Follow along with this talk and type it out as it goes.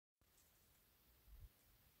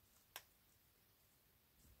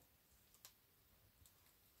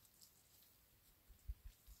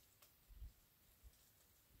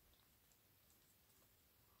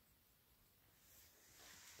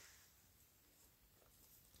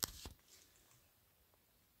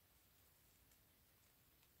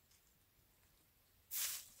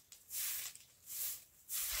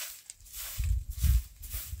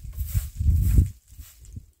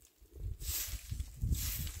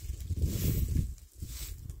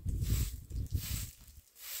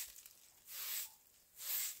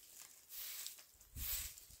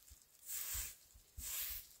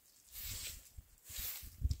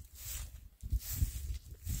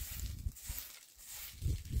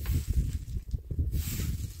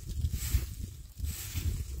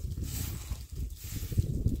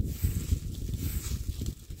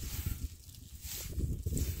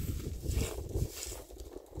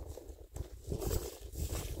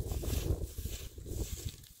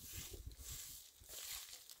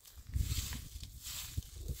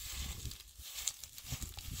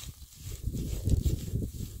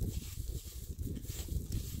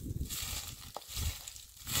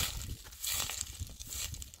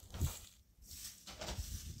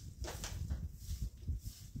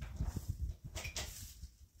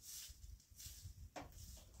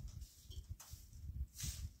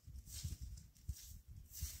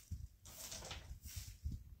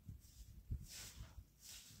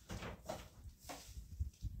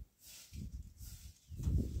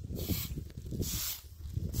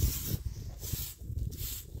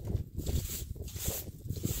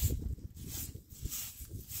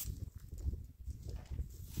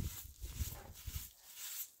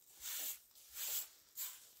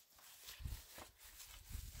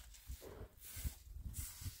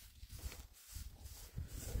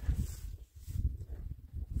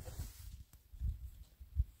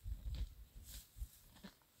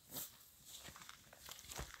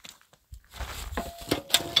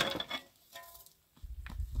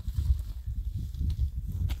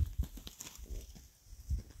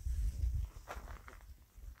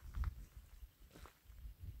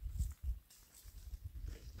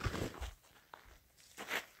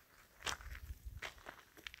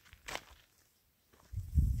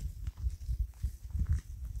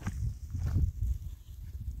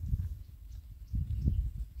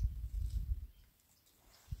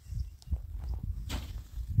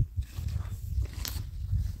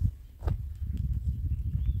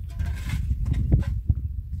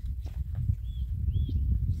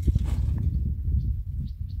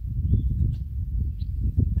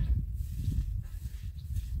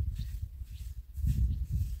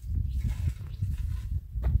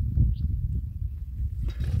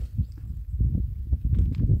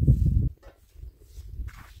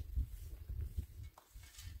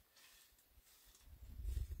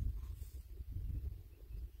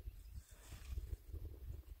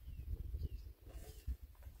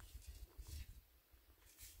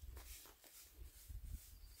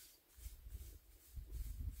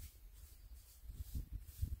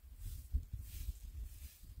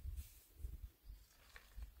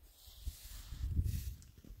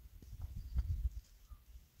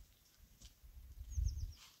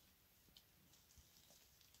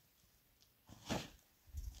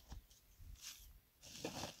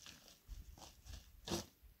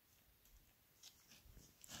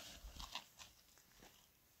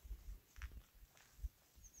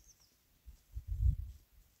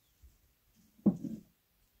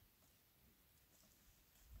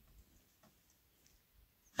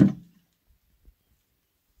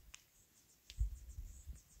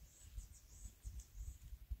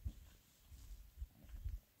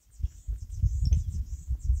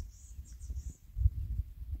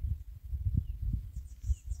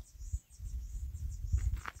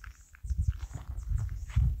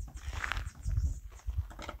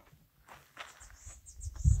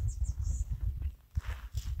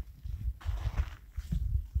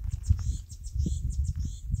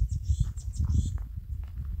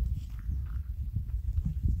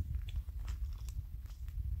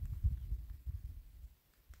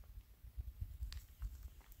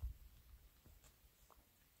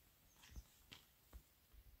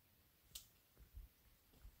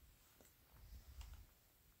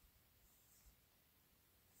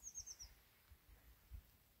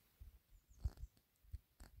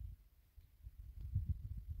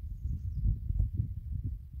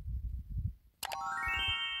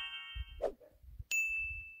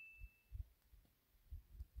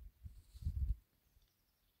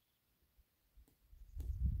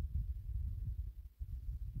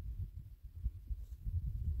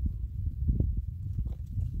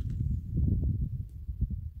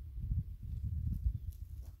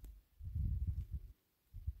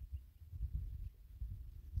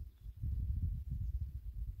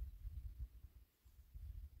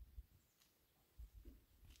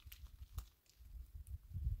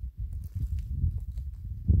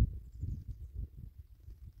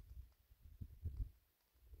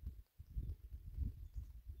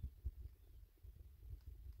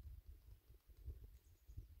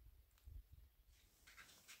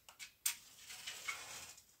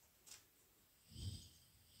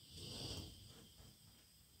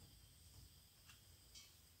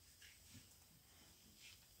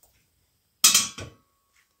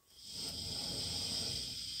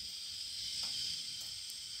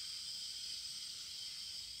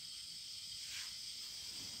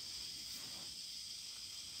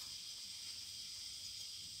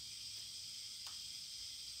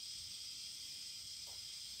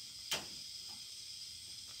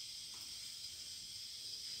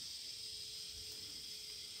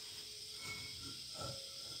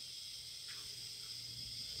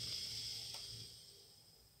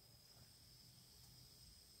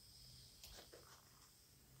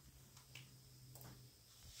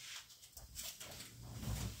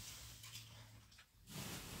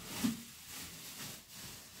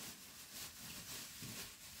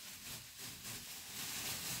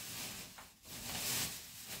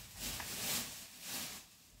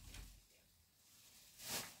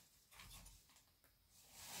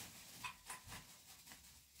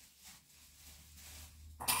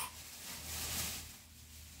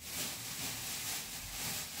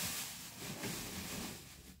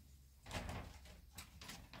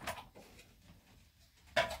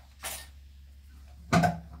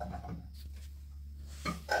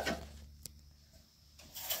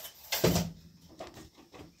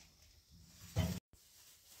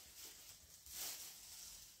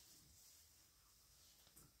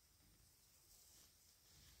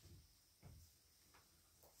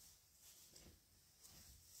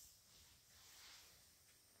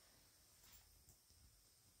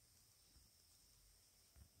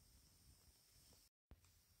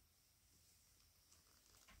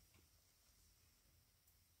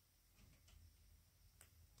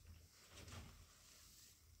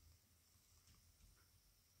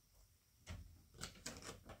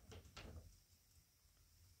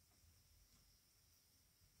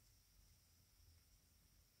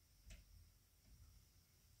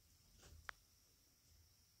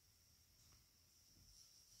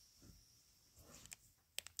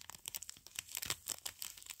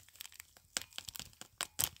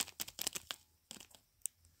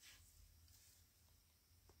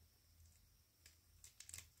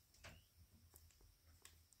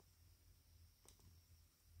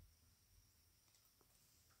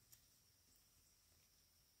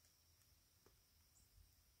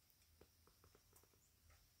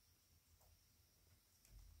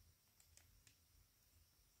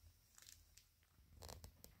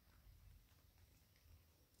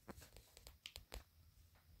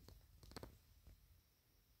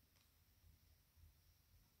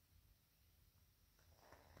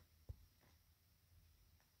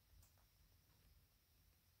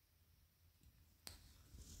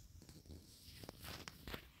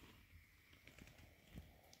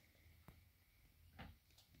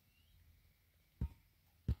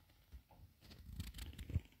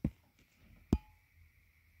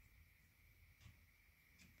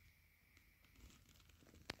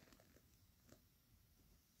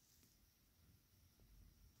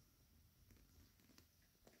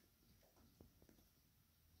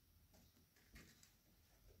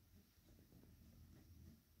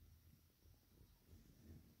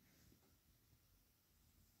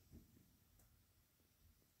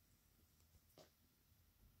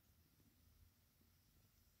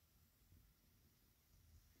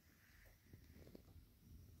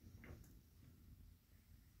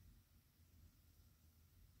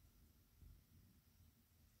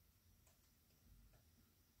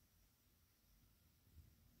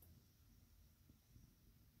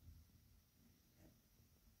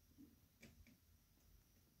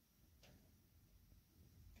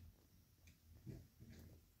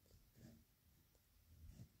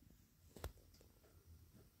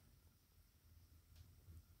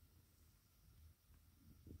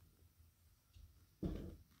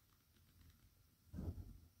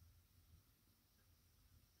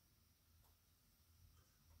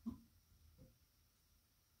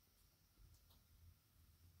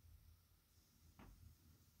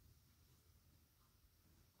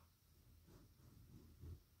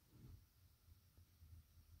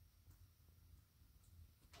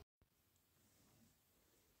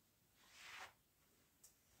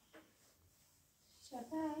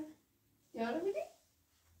شفر یارو میدی؟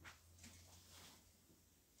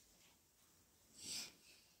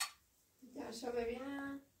 داشا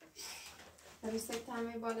ببینم عروسک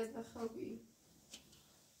همه بالت بخوابی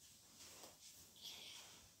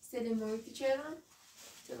سری مویتی چرا؟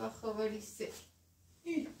 چرا خوابالی سری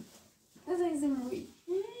از این موی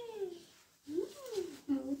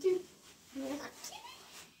مویتی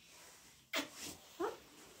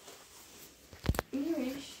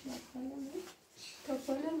ایش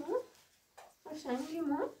توپل ما قشنگی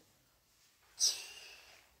ما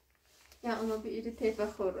یا اما به ایره تیف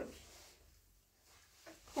و خوراکی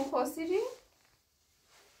خوب خواستیری؟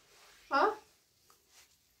 ها؟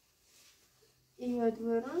 این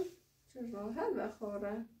یادوران چون راحت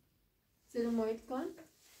بخوره زیر مایت کن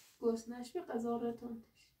گوست نشبی غذا را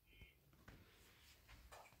تونتش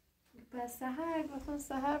پس سهر گفتم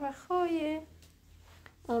سهر بخوایه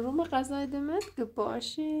آروم غذای دمت که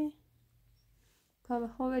باشه که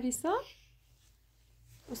خواه بریسا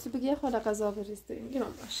بسته بگه خود غذا بریسته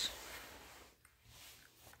گرام باشه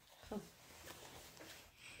خب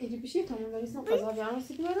ایدی بشه تا من بریسم غذا بیارم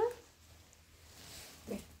رسیدی برم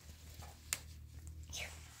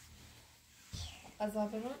غذا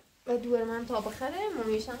برم و دور من تا بخره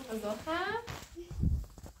مامیشم غذا خر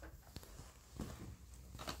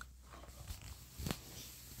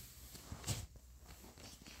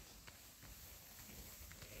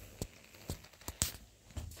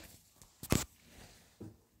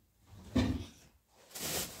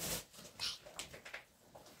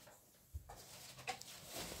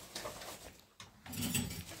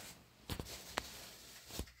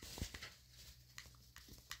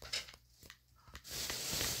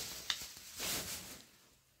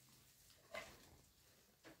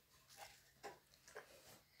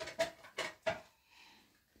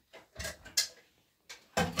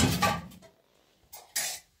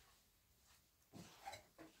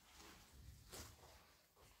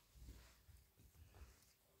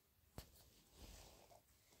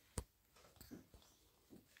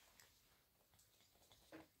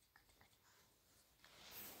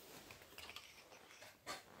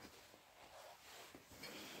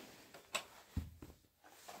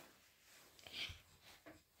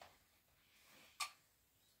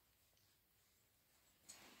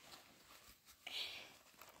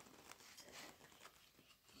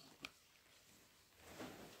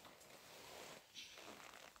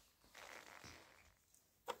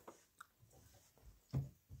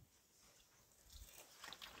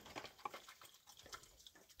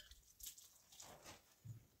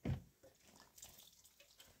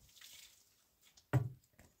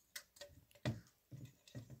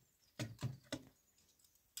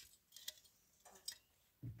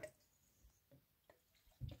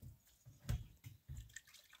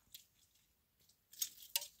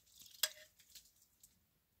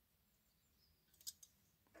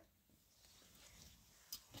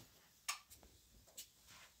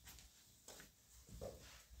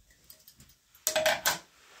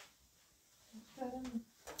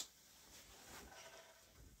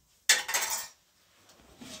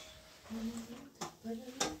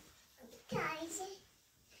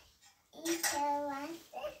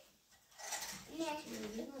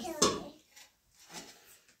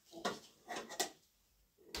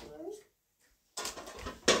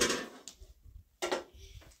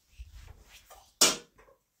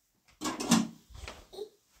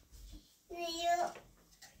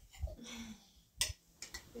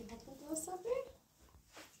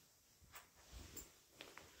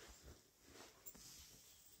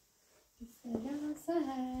سلام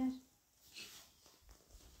سهر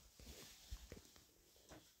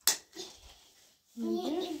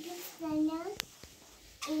سلام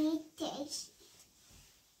این تاش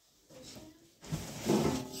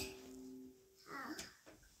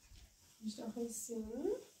مش داخل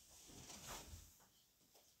السنين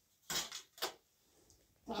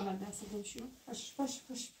تعال دست بشو فش فش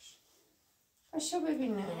فش فش فشو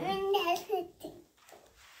ببینم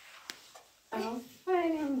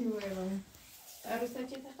آفرین دوباره عروسه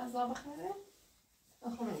چه غذا بخره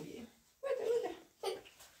آخه میگه بده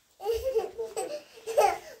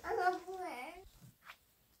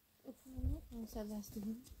بده دست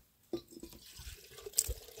بگیم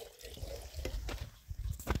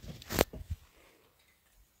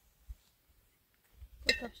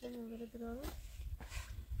کفشه نمیبره درارو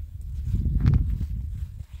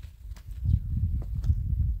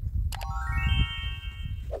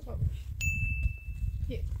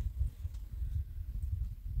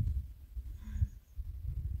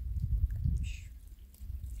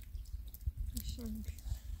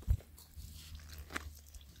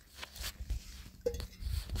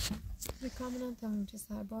کاملا تموم چه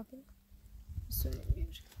سر بابی بسونیم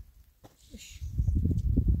بیاره بش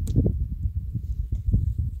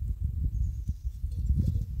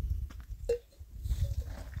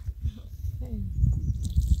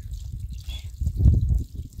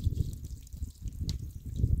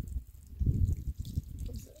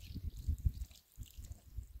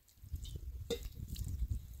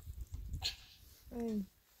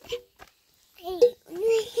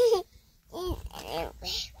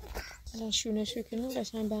الان شونه شو کنیم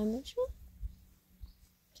قشنگ بنده شو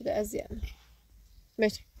که ده اذیت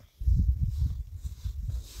بریم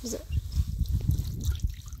بذار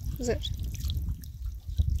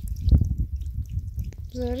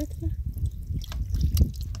بذارت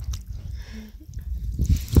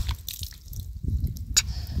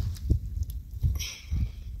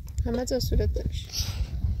همه جا صورت دارش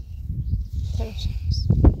تراش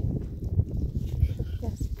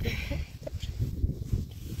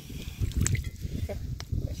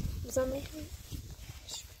بذار میکنم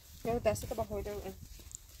یا دستت با هایده رو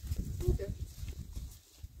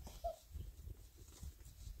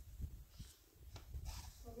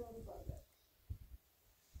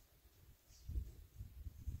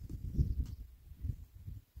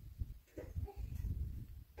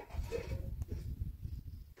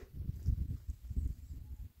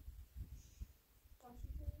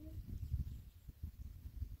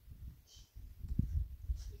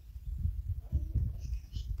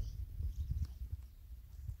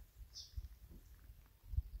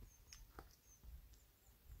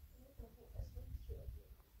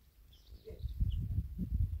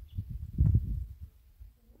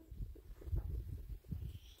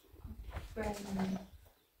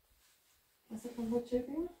Essa com o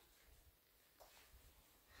tio,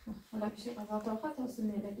 olha que chega a volta ao rato, se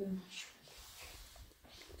me dá de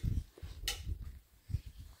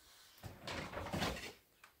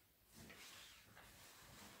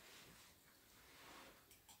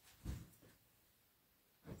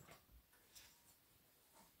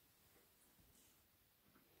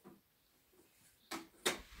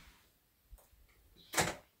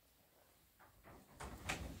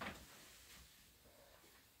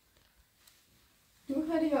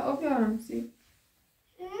Du hade jag avgörande.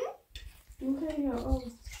 Du hade jag av.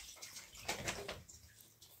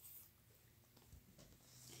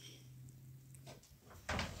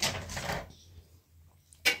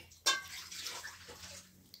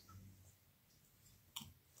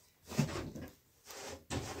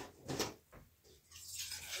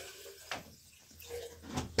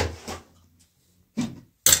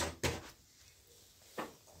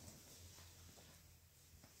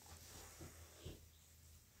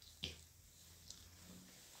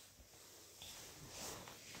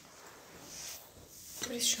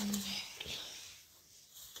 Pressione.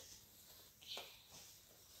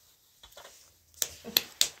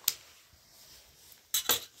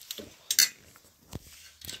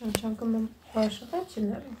 چون که من عاشقه چی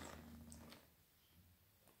نریم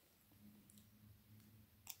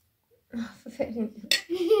آفرین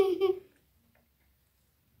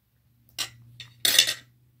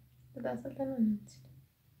به دست تنم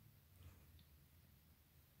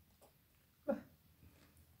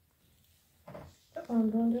آن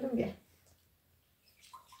دارم بیا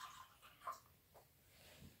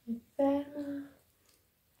برم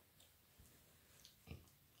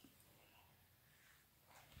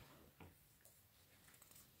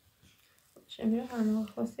شمیره همه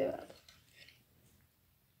خواستی برد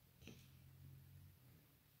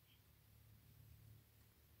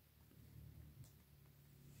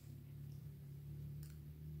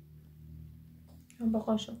با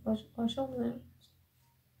قاشق نمید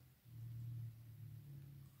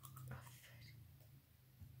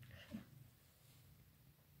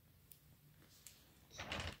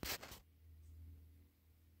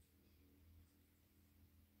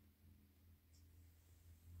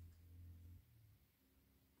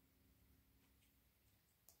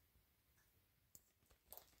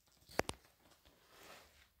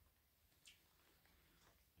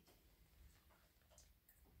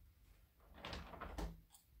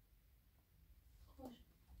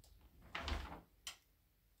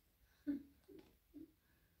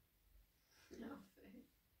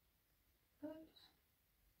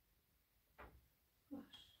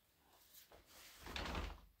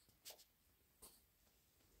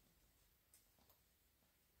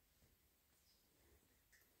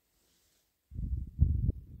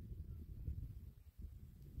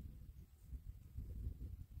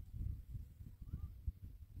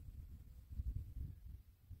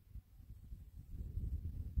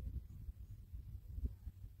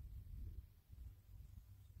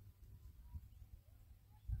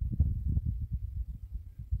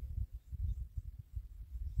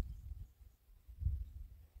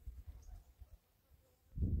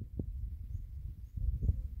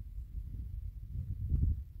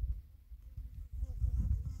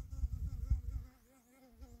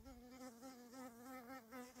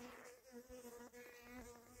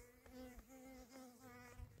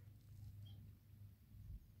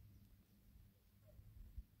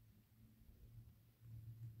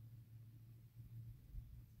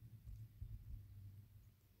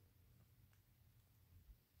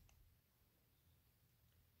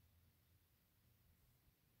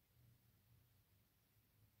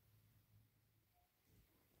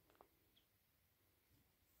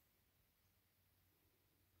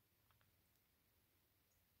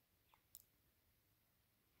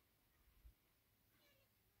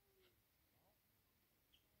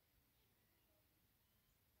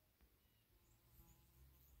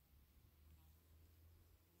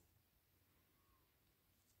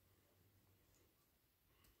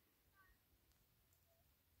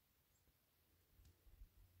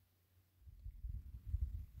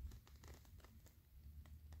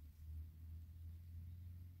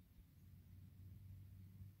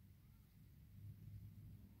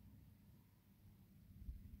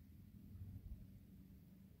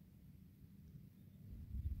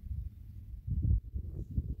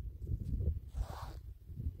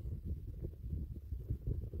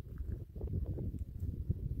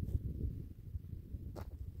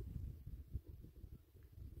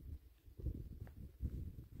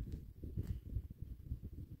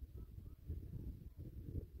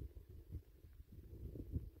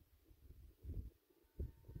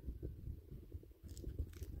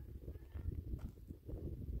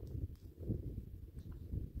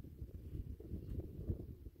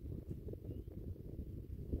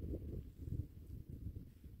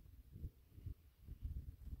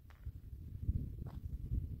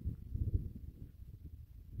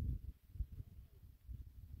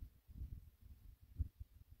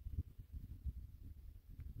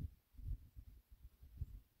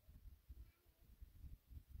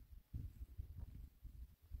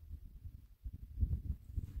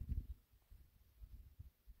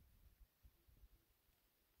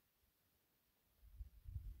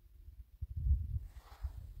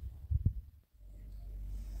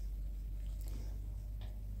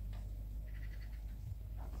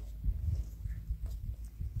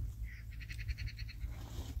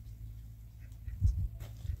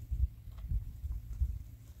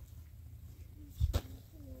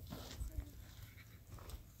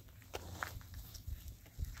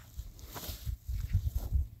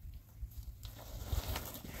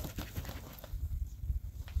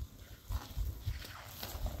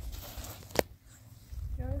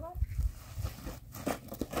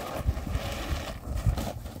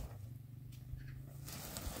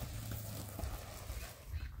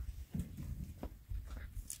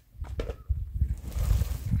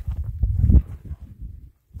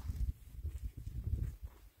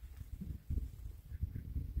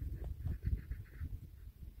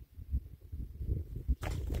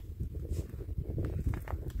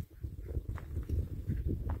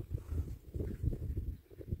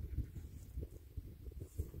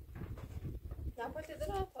Ampute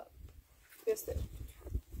dell'altra. Questo.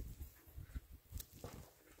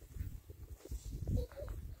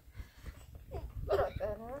 Però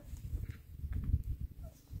terra.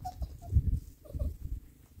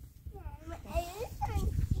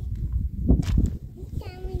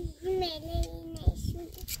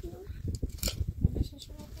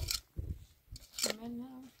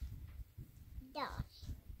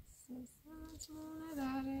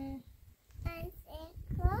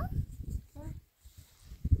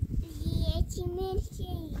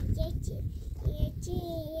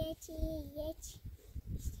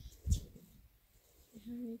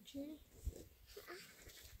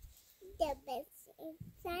 The best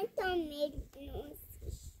insan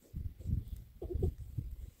milnosis.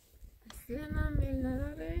 Aslında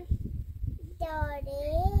milleri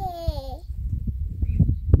Dore.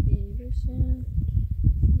 değişen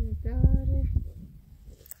dare.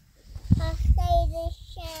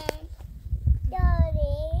 Akhirişan.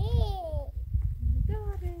 Dore.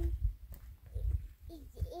 Dare.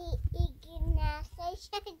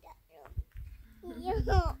 İgnaşan darum.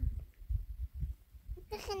 Yo.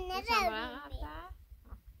 Tıkın ne ravi?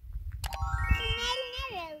 Ne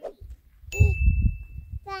ravi?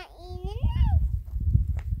 Ben yine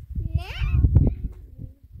ne?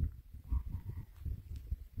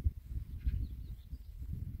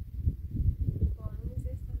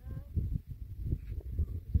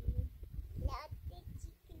 Latte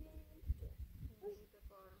chicken.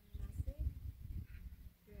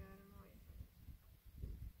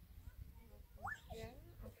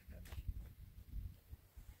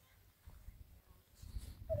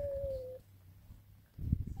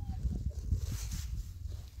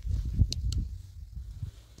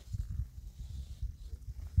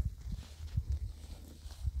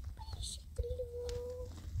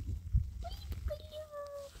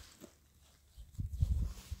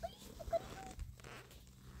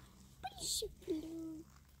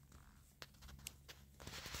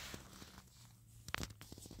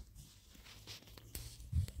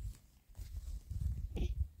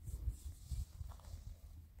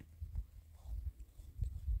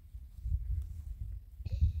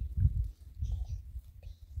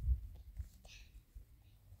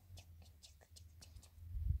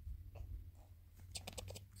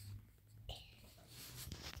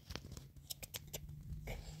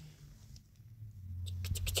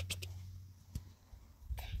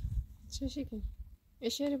 چه شکلی؟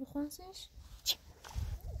 اشاره بخونسیش؟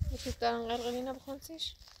 اشاره دارن قرقرینه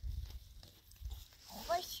بخونسیش؟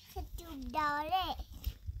 خوش خطوب داره.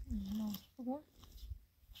 نه خوبه؟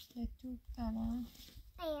 خطوب دارن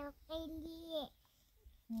قیقلیه.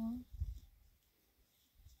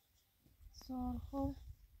 سرخو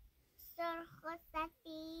سرخ و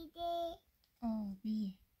سفیده.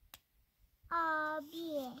 آبیه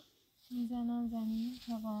آبیه. میزنن زمین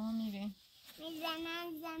هوا میره. میزنن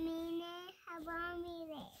زمین هوا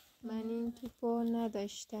میره. من این توپو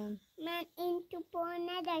نداشتم. من این توپو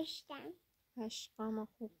نداشتم. عشقامو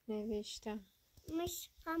خوب نوشتم.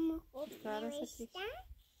 مشقم خوب نوشتم.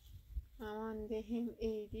 مامان بهم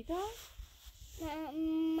عیدی داد.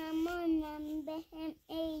 مامانم بهم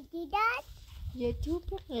عیدی داد. یه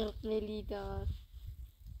توپ قلقلی داد.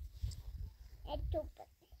 یه توپ.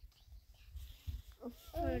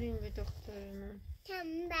 آفرین به دختر من.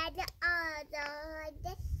 تنبل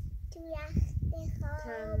آزاده تو رخت خواب.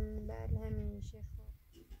 تنبل همیشه خواب.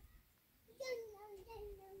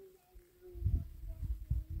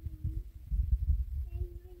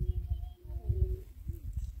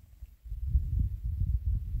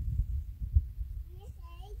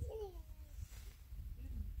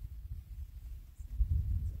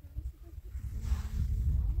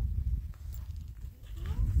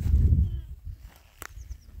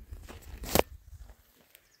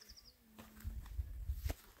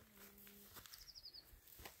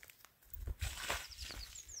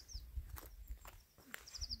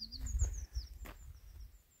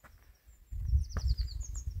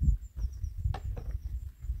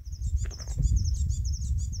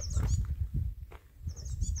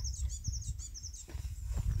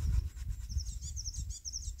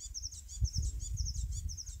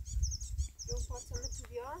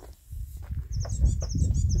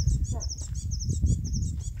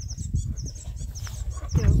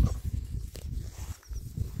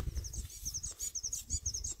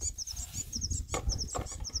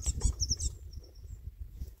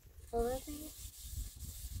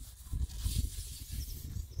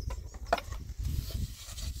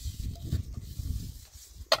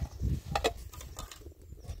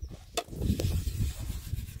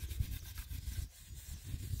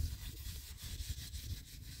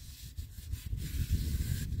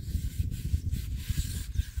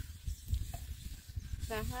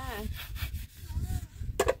 سهر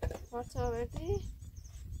مارت آوردی؟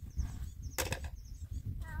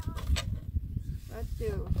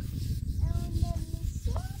 بدو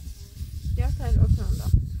یا تل اکرم دا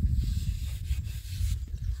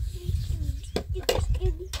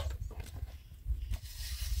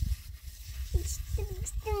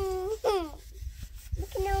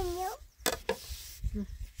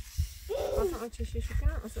باسم چششو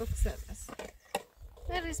کنم از اکسر بس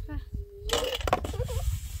نریز پر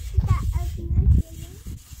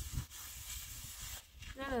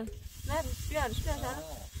نه نریز بیارش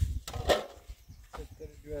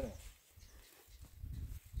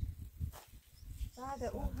بعد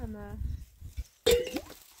او همه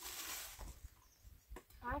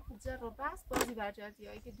حرف جر رو بس بازی برگردی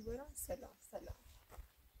هایی که دوباره سلام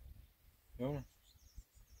یونه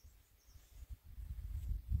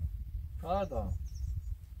کار دارم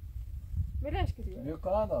بلش که دیگه بیو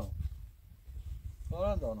کار دارم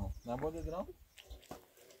نباید درم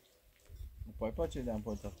پای پا چه دیم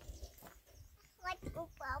پای تا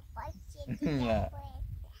نه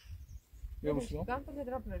بیا بشو گم پا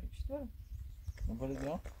درم پلاری پشت نباید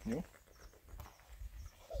درم یو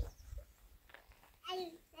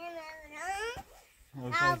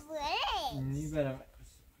نیبرم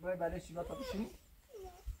باید برای شیبات تا بشینی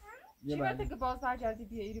چی بهته که باز برگردی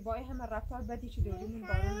بیایی با همه رفتار بدی چه دوریمون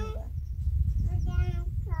بارون میده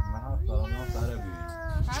من هفت دارم نه سره بیایی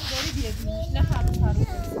هر داری بیادیش نه هر روز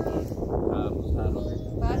هر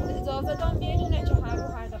روز بعد اجازه دام بیایی نه چه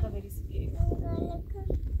هر دقیقه بریسی بیایی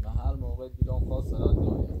من هر موقع دیدم خواست سرات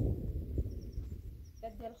نمیم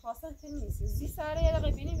دل خواستن که نیست زی سره یه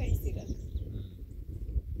دقیقه بینی بریسی رو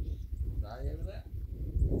سره بده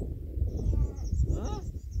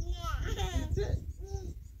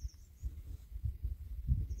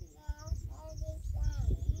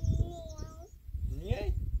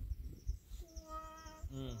نیای؟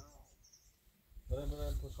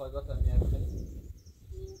 برای پشخواهگاه تا میای بخیلی؟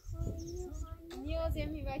 نیازی هم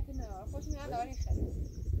میبایت نه خوش میاد داری خیلی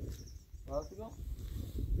راستی کن؟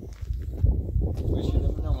 بشیده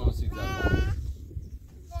منم موسیقی زدم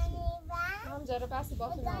هم جاره بسی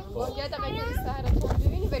باتون نارم با یه دقیقه که سهر تو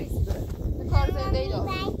ببینی بریسی بره به کار زنده ای دار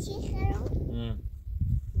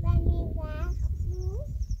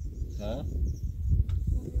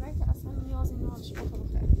میبایت که اصلا نیازی نداشت بخور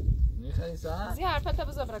خیلی میخوایی سهر؟ زی حرفت تا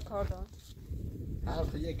بذار برای کار دار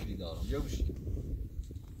حرف یکی دارم بیا بشی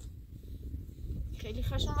خیلی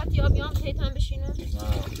خشمت یا بیام تیتان بشینه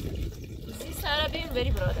زی سهر ببین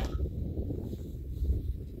بری برادر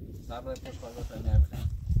سهر برای پشخواهگاه تا میای بخیلی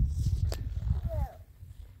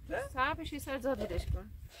سهر بشی سر زاد بدش کن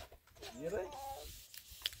میره؟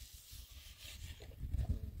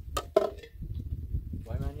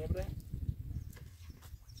 بای من یه بره؟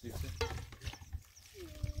 چیسته؟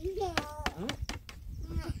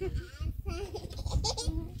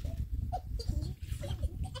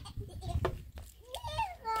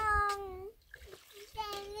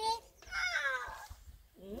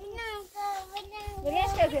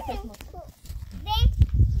 بلیش که ازیتش مون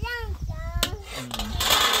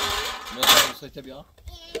مثلا سایت بیا؟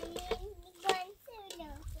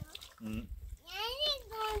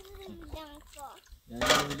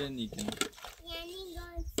 یعنی بله نیکن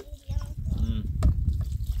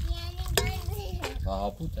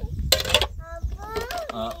آها پوته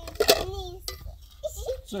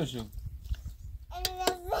چه شو؟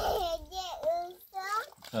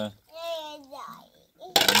 ها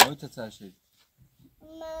مویت ترشید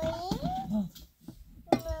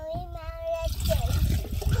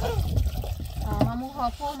همون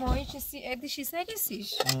هاپا مایی چیسی ادیشی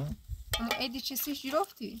سریسیش اما ایدی چیسیش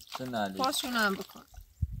جرفتی چه نالی؟ پاسشون هم بکن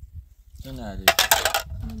چه نالی؟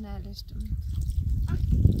 نالش دون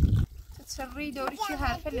تسری دوری چی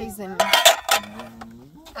حرفه لیزمی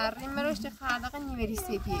اری مروشت خالقه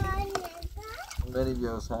نیوریسی بیاری بری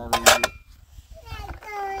بیا سر بری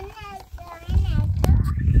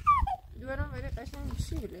دوارم بری قشنگ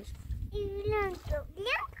چی بلش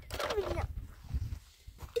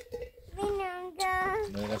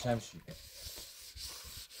بری قشنگ شی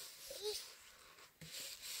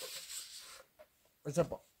بچه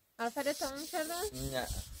با حرفه تموم کردن؟ نه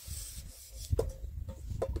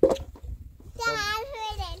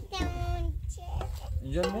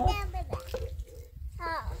اینجا نه؟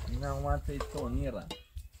 نه اومد تایی تو نیرم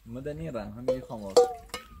مده نیرم همه ایخوام واسه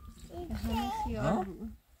همه خیال رو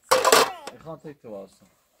ایخوام تایی تو واسه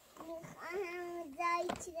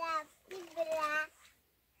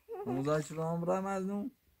موزای چرا هم برای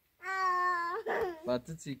مزنون؟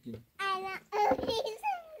 بطه چیکی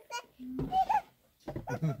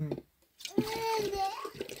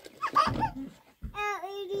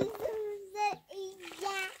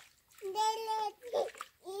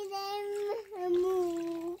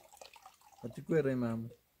برای مامو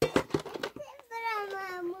برای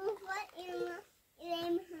مامو خود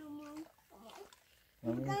ایم همون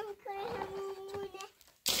بگم کار همونه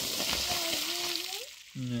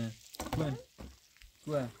نه کن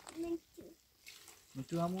کن من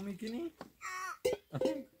تو همو میکنی؟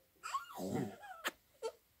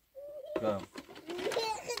 برم خودم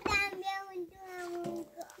بیاون تو همون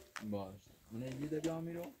باش من ایده بیام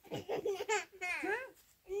میرو نه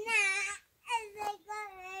از کار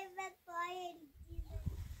به پای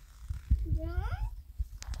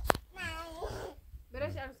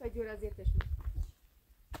برش عروسای جور اذیتش می‌کنه.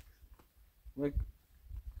 وک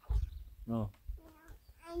نه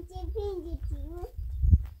انچه پینجی تیمو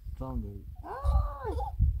تام داری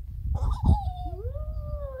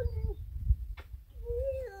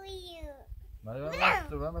ولی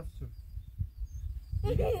برم از تو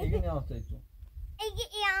ایگه نیام تایتو اگه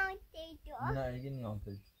ایان تیتو نه ایگه نیام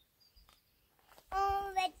تایتو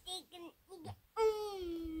اون و دیگه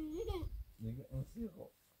دیگه اون سیخو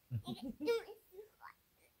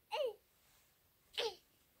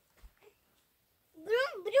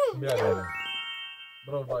بروم بیا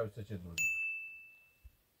برو بای چه چه دوزی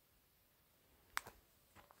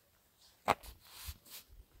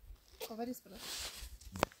خبریست برای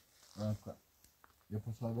آفر یه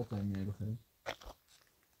پسر بطایی میای بخیر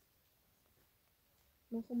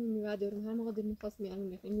ما خب میوه دارم هر موقع دل میخواست میارم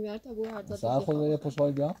میخواییم میوه تا بو هر سر خود یه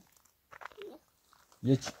پسر بیا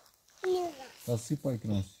یه چی از سی پای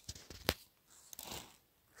کناسی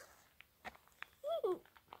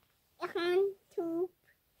اخوان توپ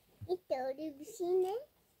اینطوری بشینه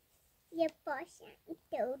یه پاشم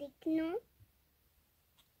اینطوری کنم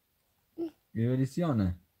یه ولیسی یا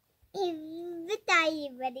نه؟ بتایی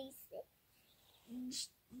بریسه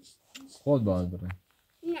خود باید بره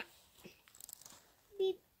نه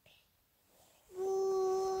بیپ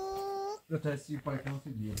بوق یه تا سی پای کناسی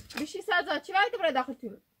بیه بیشی سازا چی وقتی برای داخل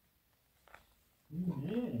تو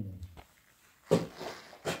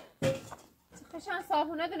خشن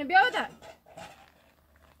صابونه دونه بیا بده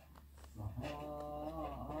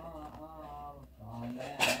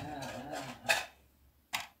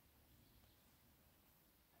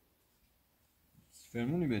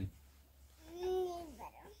فرمونی بری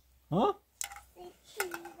میبرم ها؟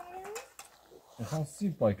 میبرم اخوان سی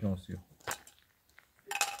پای کناسی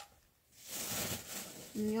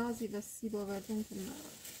نیازی به سیب آوردن که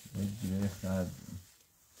نه یه خرد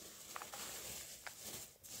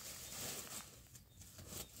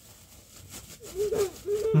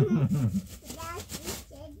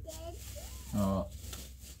آه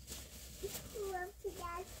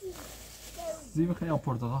سیب خیلی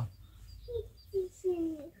پرتقال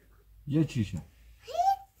یه چیشه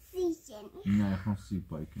نه اخوان سی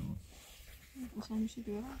پای کناسی میشه میشه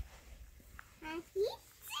بیارم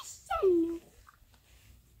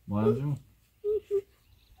باید جون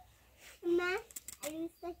من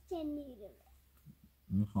عروسا چنیرم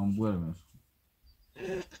میخوام برمش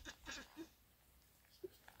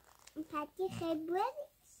پتی خیلی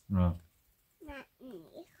بریش نه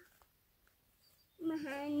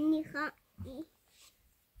من میخوام این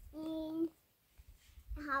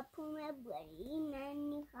هاپومه بری من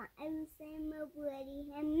میخوام عروسه ما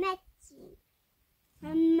بری همه چی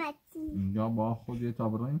اینجا با خود یه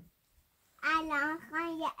تابرین الان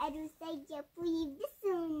خواهی یه عروسه جپویی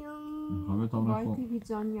بسونم همه تابرین وای خون تیوی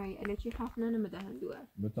جانیایی الیکی خفنه نمیدهن دوه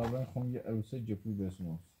به تابرین خون یه عروسه جپوی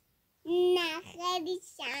بسناس نه خیلی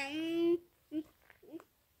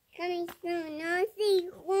خمیسونا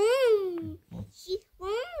سیخون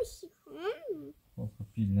شیخون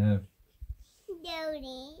پیل نف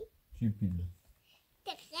دوری چی پیل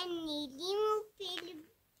تخنیدیم و پیل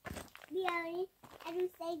بیاری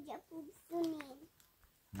عروسه جپو بسونیم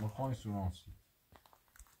بخوای سوناسی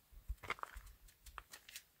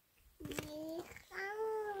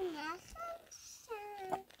میخوام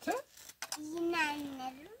نخشم چه؟ نه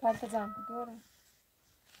نرو پرت جان دوره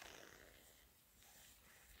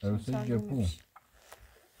عروسه جپو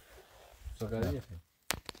چقدر یه خیلی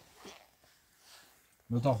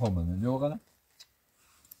بتا خواب بده لیو قدم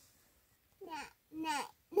نه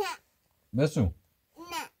بسو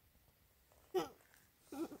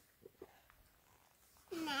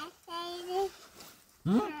نه خیلی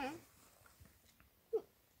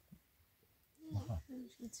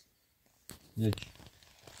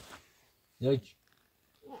یک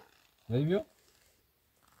بیو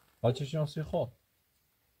بچه شناسی خواب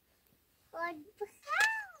خود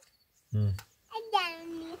بخوام اگر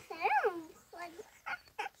میخوام خود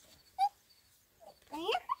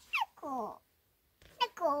بخوام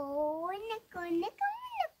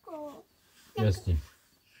نکو یستی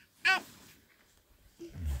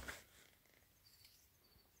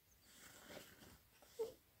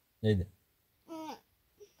Neydi?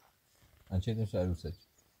 Anche non sai russa.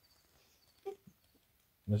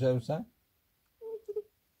 Non sai russa?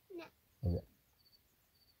 No. Vabbè.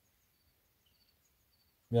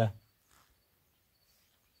 Via.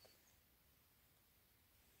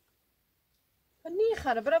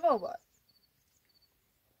 نیخره برو بابا.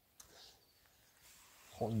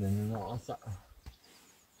 خونده ناسا.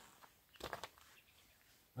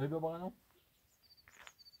 ای بابا نه.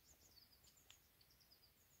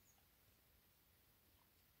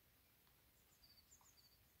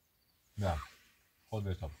 نه. خود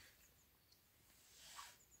بتاب.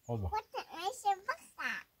 خود با. خودت میشه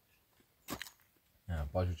بخواه. نه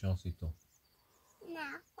پاشو چانسی تو.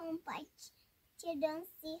 نه خون پاچ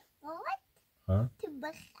چدانسی خود ها؟ تو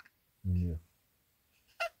بخواه. نه.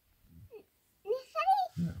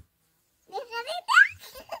 نخرید؟ نه.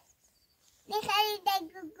 نخرید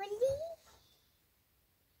گوگلی؟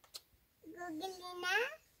 گوگلی نه؟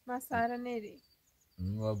 مسخره نیری.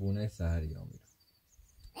 و بونه سحری ها میرم.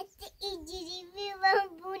 ات اینجوری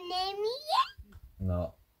بیوان بونه میگه؟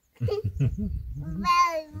 نه.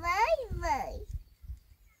 وای وای وای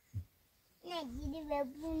نگیری به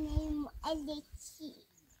بونه الچی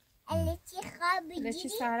خواب لچی بگیری؟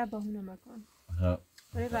 سهره بهونه مکن. ها.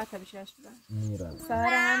 برای راحت بشش بدن. میرم.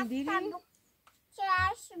 سهره هم دیری؟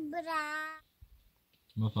 چش برا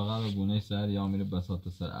ما فقط به بونه سحری ها میره بساط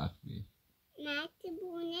سر عقبی. نه تو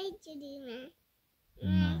بونه جوری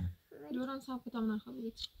نه. دوران صاف کتام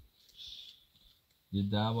نخوابید. یه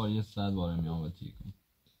 10 بار یه 100 بار میام و تیر کن.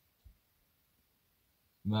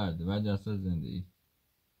 بعد اصلا زندگی.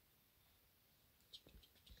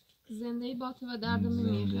 زندگی با تو و دردم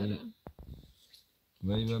میخره.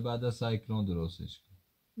 ولی به بعد از سایکلون درستش کن.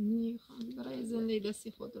 میخوام برای زندگی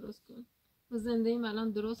دستی خود درست کن. و زندگیم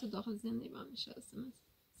الان درست داخل زندگی من نشستم.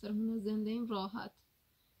 سرمون زندگیم راحت.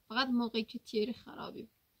 فقط موقعی که تیری خرابی.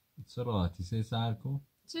 چه راحتی سه سر کن.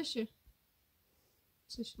 چشه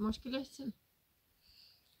مشکلش چه؟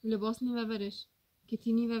 لباس نی ببرش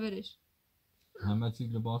کتینی ببرش همه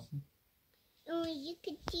چیز لباسی؟ اون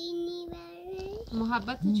یکتینی برش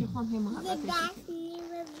محبت چی خواهم هی محبت دست نی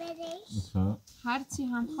ببرش هر چی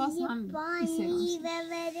هم خواست هم بانی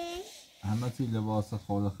ببرش همه چیز لباس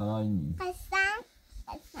خود خرای نی قسم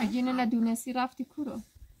اگه نه دونستی رفتی کرو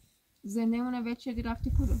زندگیمونه ویل شدی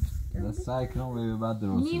رفتی کرو سعی کنم به بعد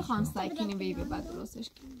درستش نیخوان سعی کنی به بعد درستش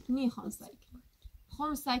کنی نیخوان سعی کنی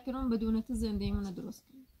خواهم سعی کنم بدون تو زندگیمونه درست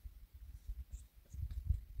کنی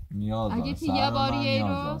نیاز اگه تو یه باری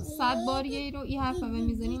رو 100 باری رو این حرفا به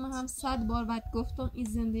میزنی من هم 100 بار بعد گفتم این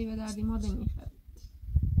زندگی به دردی ما نمیخوره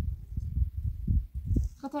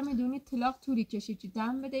خاطر میدونی طلاق طوری کشید که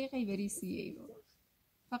دم به دقیقه بریسی یه رو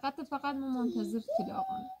فقط ما منتظر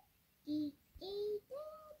طلاقانه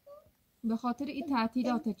به خاطر این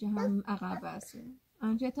تعطیلات که هم عقب است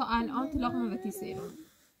انجا تا الان طلاق ما بتی سیرون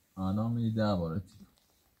الان می 10 بارتی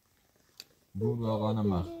گول آقا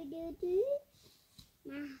نمخ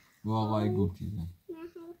با آقای گول تیزن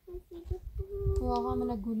تو آقا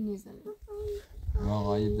من گول نیزنه با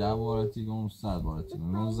آقای 10 بارتی گم 100 بارتی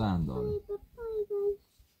گم زن داره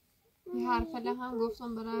این حرفله هم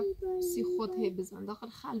گفتم برای سی خود هی بزن داخل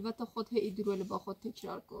خلوت خود هی درول با خود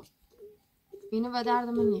تکرار کن اینو به درد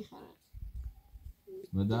من نیخره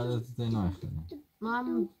به دردت تی نایخره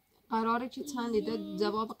من قراره که چند دیده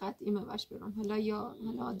جواب قطعی مبش برم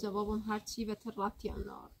حالا جوابم هر چی و ترابطی هم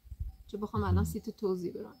نار چه بخوام الان سی تو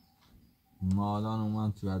توضیح برم ما الان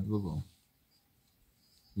اومد تو بد بگم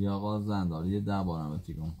یا آقا زن داره یه 10 بارم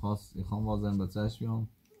بتی گم خواست میخوام وازن به چشم بیام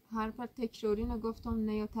حرف تکراری نگفتم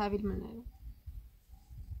نه یا تحویل من نه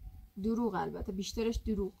دروغ البته بیشترش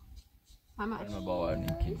دروغ همش باور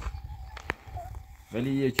نمیکنی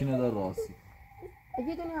ولی یکی ندار راستی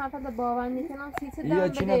اگه دونی حرفت باور نکنم سی چه یه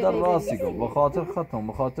چی ندار راستی گفت به خاطر خطم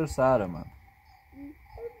به خاطر سهر من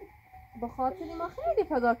به خاطر ما خیلی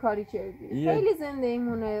فداکاری کردی خیلی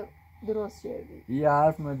زندگیمونه درست کردی یه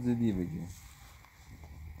حرف من جدی بگی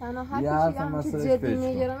تنها حرفی که هم که جدی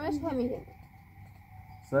میگرمش همینه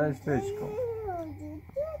سرش پیش کن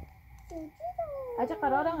اگه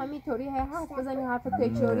قراره همینطوری حرف بزنی حرف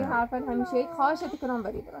تکراری حرف همیشه خواهشت کنم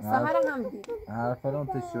بری برا سهر هم دید حرف الان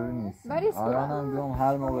تکراری نیست بری الان هم گم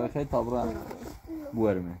هر موقع خیلی تابرم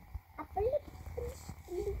بورمه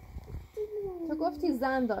تو گفتی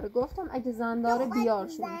زن داره گفتم اگه زن داره بیار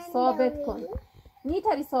شون ثابت کن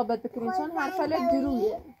نیتری ثابت بکنین چون حرفل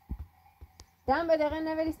درویه دم به دقیقه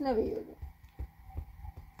نوریس نویده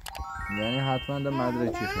یعنی حتما در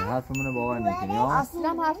مدرکه حرف منو باور نکنی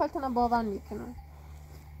اصلا حرفتون باور میکنم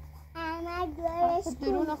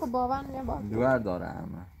درون خو باور نمیکنم دور داره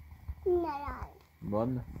همه نه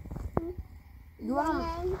بالا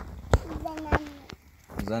دورم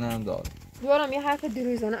زنم دار یارم یه حرف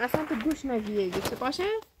دروی زنه اصلا تو گوش نگیه چه باشه؟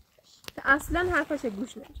 تو اصلا حرفش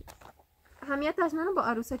گوش نگیه اهمیت از منو با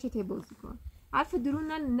عروسه چه تی بازی کن حرف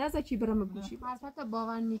درون نزه چی برم گوشی حرفت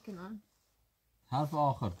باور میکنن حرف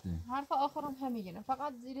آخر ته حرف آخرم هم میگنه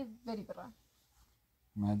فقط زیر بری برم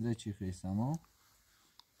مدره چی خیستم ها؟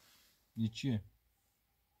 یه چیه؟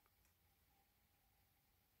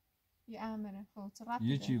 یه امره خب چه ربطی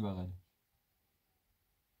یه داره؟ چی بغلی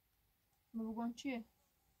ما بگم چیه؟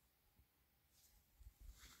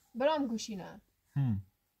 برام گوشینه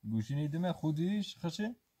گوشینه ایدمه خودیش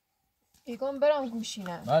خشه؟ ایگم برام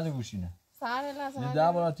گوشینه بله گوشینه سر لازم یه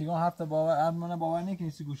 10 بار تیگان هفته باور من باور نکنی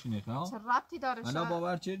سی گوشینه ها؟ چه ربطی داره حالا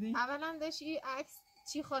باور چردی؟ اولا داشت این عکس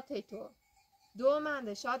چی خاطه تو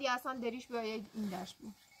دومنده شاید یه اصلا دریش بیاید این داشت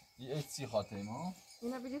بود یه اچ خاطر ما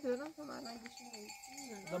اینا بگی دادم تو من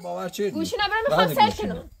گوشینه باور چردی؟ گوشینه برام میخوام سر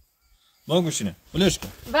کنم با گوشینه ولش کن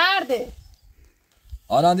ورده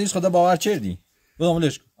الان دیش خدا باور چردی؟ بگم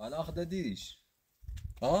ولش کن الان خدا دیدیش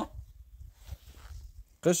ها؟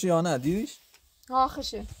 قشی یا نه دیدیش؟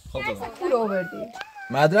 آخشه خب کور آوردی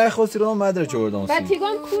مدرک خواستی رو مدرک چوردم بعد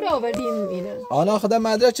تیگان کور آوردی میبینه الان خدا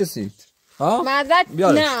مدرک چه سید؟ ها؟ مدرک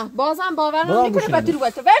نه بازم باور نمیکنه بعد رو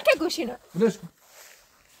بته ول که گوشینه ولش کن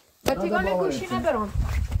بعد تیگان گوشینه برام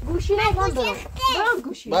گوشینه ایگان برام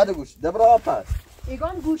گوشینه بعد گوش دبر پس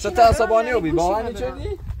ایگان گوشینه چه عصبانی بی باور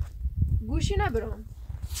نکردی؟ گوشینه برام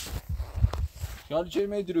خیال چه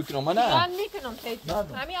می درو کنم من نه من میکنم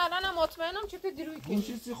تیتو همین الانم مطمئنم چه تو دروی کنی این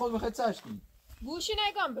چیزی خود بخواد سرش کنی گوشینه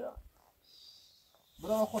ایگان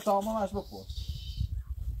برام خود تمامش بپرس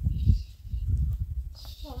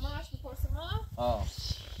تمامش بپرسم آه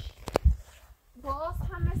باز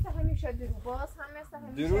هم مثل همیشه باز هم مثل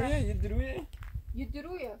همیشه درویه یه درویه یه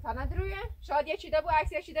درویه فقط درویه شاید یه چیده بود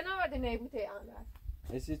عکس یه چیده نورده نیبوته احمد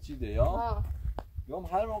ایسی چی ده یا یوم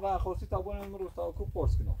هر موقع خواستی تا بونم رو تا کو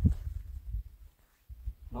پرس کنم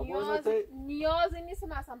نیازی نیست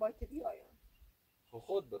مثلا باید بیایم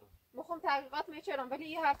خود برو میخوام تحقیقات میچرم ولی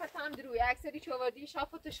یه حرفت هم درویه اکثری چوادی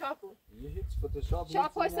شاپ فتوشاپو یه هیچ فتوشاپ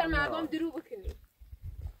شاپ های سر مردم درو بکنی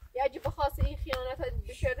یا اگه بخواست این خیانت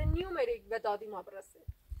بشرده نیومری به دادی ما برسه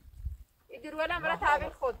این درویل هم برای تحویل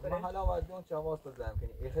خود بره من حالا باید دون چواز بزنم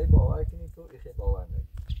کنی ایخی باور کنی تو ایخی باور نکنی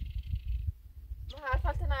من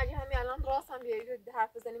حرفت نه اگه همین الان راست هم بیایی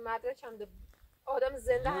حرف بزنی مدرک هم آدم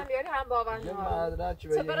زنده هم بیاری هم باور نمی‌کنه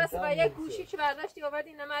چه برسه به یه گوشی که برداشتی آوردی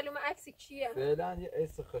اینا معلومه عکس کیه فعلا یه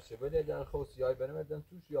عکس خوشه ولی اگر خواستی یای برم بدم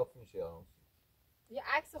توش یافت میشه یه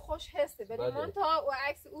عکس خوش حسه ولی من تا و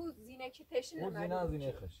عکس او زینه که تشن نمیدونم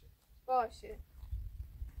زینه خوشه باشه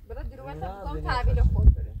برای دروغ تا بگم تحویل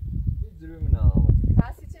خود بره هیچ دروغ نه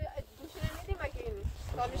پس چه گوشی نمیدیم اگه این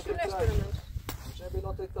تا نشونش برمش میشه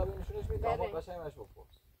بلان تکتابی نشونش میدم اما قشنگش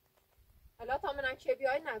بپرس حالا تا منم که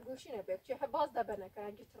بیای نه گوشی نبر چه باز دبر نکن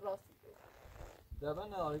اگه تو راستی دبر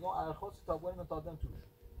نه آگه ارخواست تا بریم تا دادم توش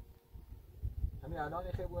همین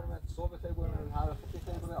الان خیلی بریم صبح خیلی بریم هر وقت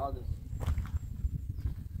خیلی بریم آدرس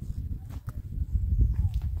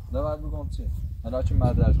دبر بگم چی حالا چه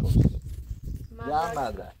مدرک خواستی یا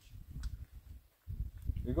مدرک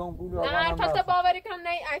بگم گول نه حرفت باوری کنم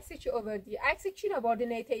نه عکس چی آوردی عکس کی نبردی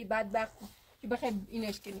نیته بدبخت که بخوای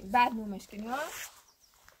اینش کنی بعد نومش کنی ها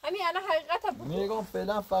همین الان حقیقتا میگم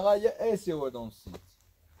فعلا فقط یه ایسی آوردم سیت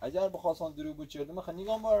اگر بخواستم درو بود چردم من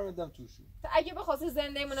نگام بار بدم توشو اگه بخواستی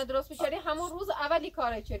زنده مون درست بشری همون روز اولی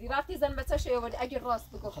کارای چردی رفتی زن بچه‌ش آوردی اگه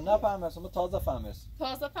راست بگو نه فهمیدم تازه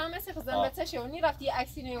فهمیدم زن بچه‌ش آوردی رفتی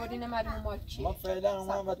عکسی نیوردی نمیدونم مال کی من فعلا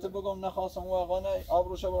اومدم وقت بگم نخواستم اون آقا نه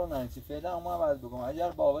آبروش برو ننسی فعلا اومدم بگم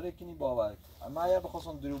اگر باور کنی باور اما اگر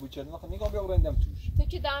بخواستم درو بود چردم من نگام بیا بندم توش تو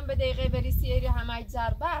که دم به دقیقه بری سیری همه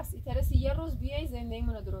ضربه است اینترس یه روز بیای زنده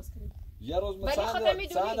مون درست کنی یه روز مثلا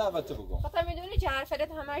چند دعوت بگم خاطر میدونی که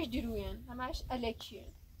حرفت همش دروین همش الکیه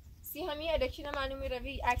سی همین الکی نه معلومی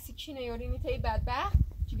روی عکس کی نیوری میتای بدبخت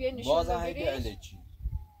که بیا نشون بگیری الکی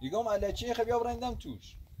میگم الکی خب بیا برندم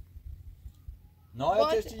توش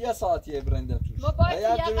نهایتش یه ساعتیه برندم توش ما باید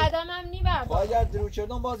یه قدم هم نیبردم باید درو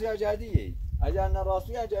چردم باز یه جدیه اگر نه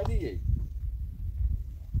راستی یه جدیه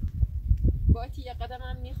باید یه قدم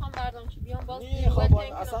هم میخوام بردم که بیام باز خب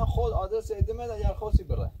اصلا خود آدرس ادمه اگر خواستی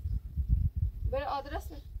بره آدرس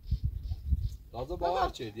لازم باور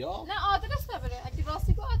چید یا نه آدرس نبره اگه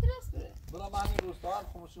راستی کو آدرس بره بلا من این روستا هم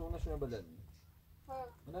خموشونشون بلدی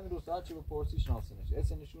من این روستا چی بپرسی شناسنش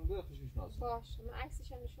اسم نشون بده خوشش شناس باشه من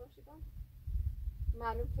عکسش نشون شدم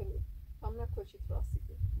معلوم کنی همون کوچیک راستی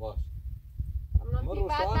باش همون که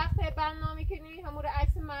بعد وقت برنامه کنی همون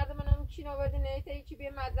عکس مردم منم کی نورده نیته کی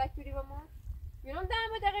به مدرک بری با ما میرم 10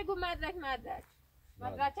 دقیقه گو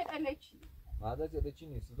مدرک الکی مدرک الکی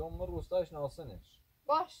نیست دوم من روستاش ناسنش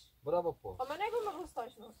باش برو بپرس. خب من نگم به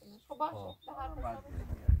روستاش نوستنش. خب باشه به هر من حسابی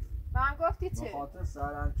من گفتی به چه؟ خاطر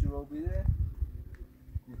سرم چی رو بیده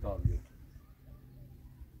کوتاه بیاد.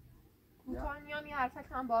 کوتاه میام یه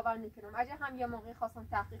حرفت هم باور نکنم. اگه هم یه موقعی خواستم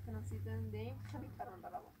تحقیق کنم سیزن دیم خیلی کارم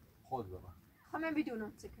برام. خود ببر. خب من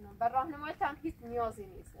بدونم چه کنم. بر راهنماییت هم هیچ نیازی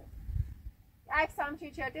نیست. عکس هم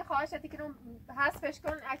چی چرتی خواهشتی کنم حذفش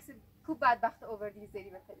کن عکس کو بدبخت اووردی زیری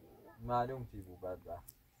به تلویزیون. معلوم کی بود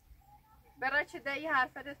بدبخت. برای چه دایی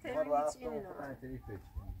حرفت تلویزیون هیچ اینی نه.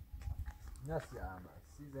 نسی احمد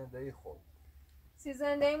سی زندگی خود. سی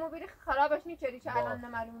زندگیمو بری خرابش نیچری که الان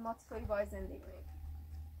نمارون ما توی باید زندگی کنیم.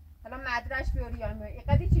 حالا مدرش بیاری یا میاری.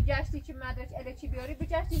 اینقدر چی جشتی چی مدرش اله چی بیاری به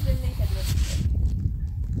جشتی زندگی که درست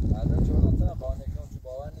مدرش چون تا با نکنم تو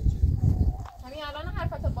باور نیچی. همین الان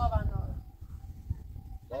حرفتو باور ندارم.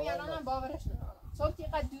 همین الانم باورش ندارم. چون که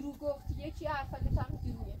اینقدر دروغ گفتی یکی حرفت هم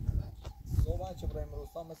دروغه. صبح چه برای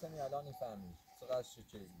امروزان مثلا الان میفهمی. چقدر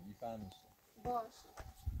چیزی میفهمیش. باش.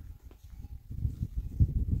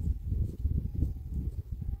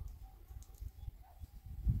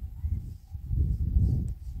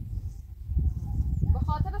 به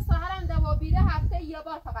خاطر سهرم دوابیره هفته یه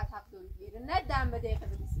بار فقط حق داری گیره نه دم به دقیقه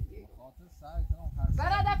بریسی گیره به خاطر سرتون هر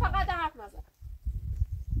براده فقط حرف نزد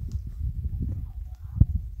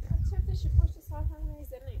چرتشی پشت سر هم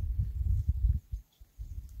نیزه نیم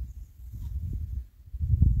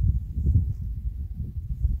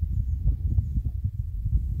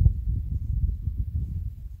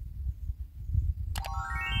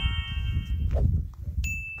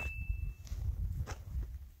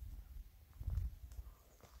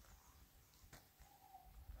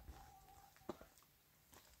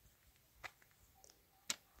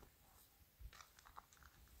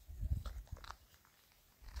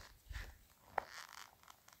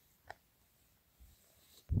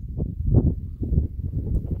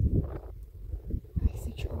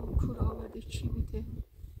چی بیده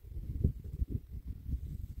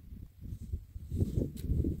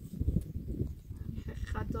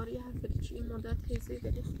خداری حرفت چی این مدت حیزه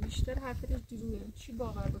داری بیشتر حرفت درویه چی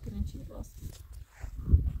باور بکنن چی راست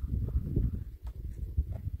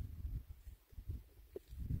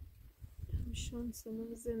هم شانس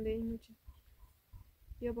من زنده اینو که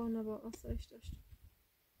یه بانه با آسایش داشت